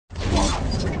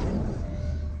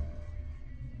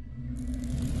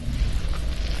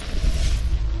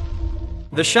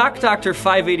The Shock Doctor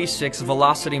 586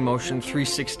 Velocity Motion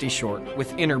 360 Short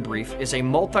with Inner Brief is a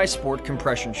multi-sport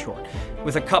compression short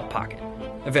with a cup pocket,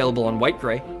 available in white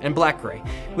gray and black gray,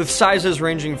 with sizes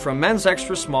ranging from men's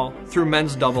extra small through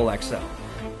men's double XL.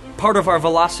 Part of our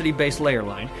Velocity-based layer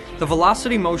line, the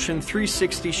Velocity Motion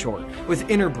 360 Short with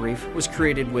Inner Brief was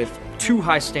created with two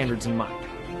high standards in mind,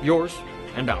 yours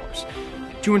and ours.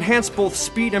 To enhance both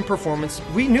speed and performance,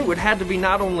 we knew it had to be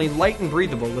not only light and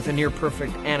breathable with a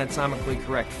near-perfect anatomically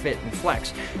correct fit and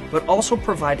flex, but also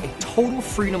provide a total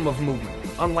freedom of movement,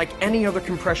 unlike any other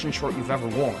compression short you've ever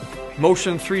worn.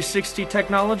 Motion 360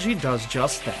 technology does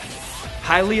just that.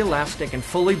 Highly elastic and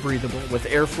fully breathable with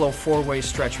airflow 4-way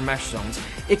stretch mesh zones,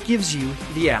 it gives you,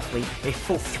 the athlete, a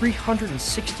full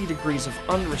 360 degrees of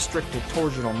unrestricted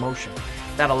torsional motion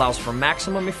that allows for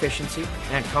maximum efficiency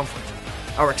and comfort.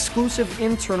 Our exclusive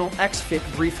internal X-Fit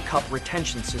Brief Cup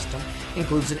retention system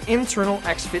includes an internal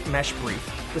X-Fit mesh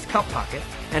brief with cup pocket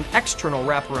and external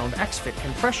wraparound X-Fit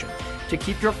compression to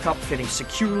keep your cup fitting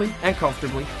securely and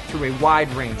comfortably through a wide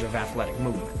range of athletic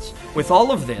movements. With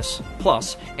all of this,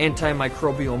 plus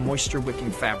anti-microbial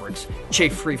moisture-wicking fabrics,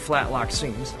 chafe-free flat lock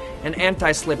seams, and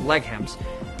anti-slip leg hems,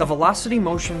 the Velocity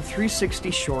Motion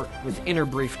 360 Short with Inner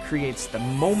Brief creates the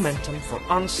momentum for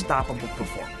unstoppable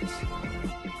performance.